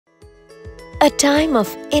A time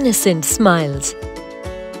of innocent smiles.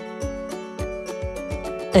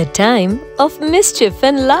 A time of mischief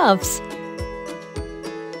and laughs.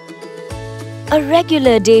 A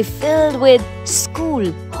regular day filled with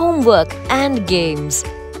school, homework and games.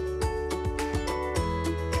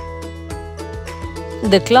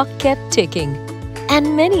 The clock kept ticking,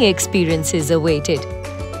 and many experiences awaited.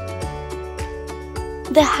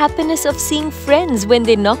 The happiness of seeing friends when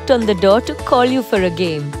they knocked on the door to call you for a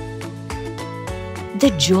game. The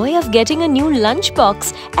joy of getting a new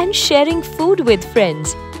lunchbox and sharing food with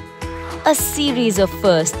friends. A series of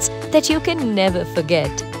firsts that you can never forget.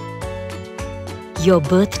 Your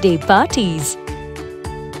birthday parties.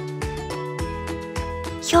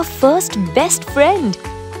 Your first best friend.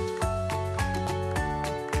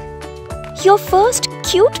 Your first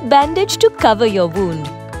cute bandage to cover your wound.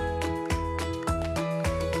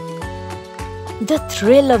 The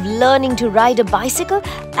thrill of learning to ride a bicycle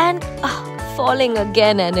and falling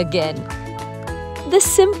again and again. The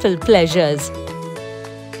simple pleasures.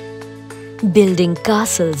 Building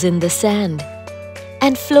castles in the sand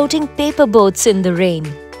and floating paper boats in the rain.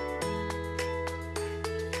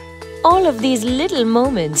 All of these little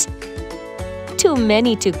moments, too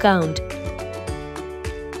many to count,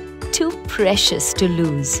 too precious to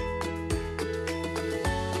lose.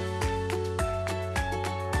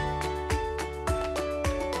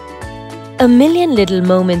 A million little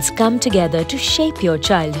moments come together to shape your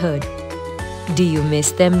childhood. Do you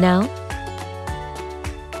miss them now?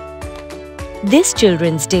 This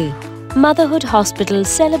Children's Day, Motherhood Hospitals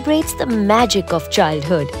celebrates the magic of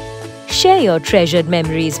childhood. Share your treasured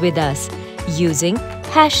memories with us using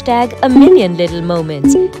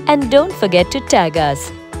 #AMillionLittleMoments and don't forget to tag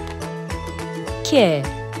us. Care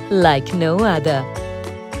like no other.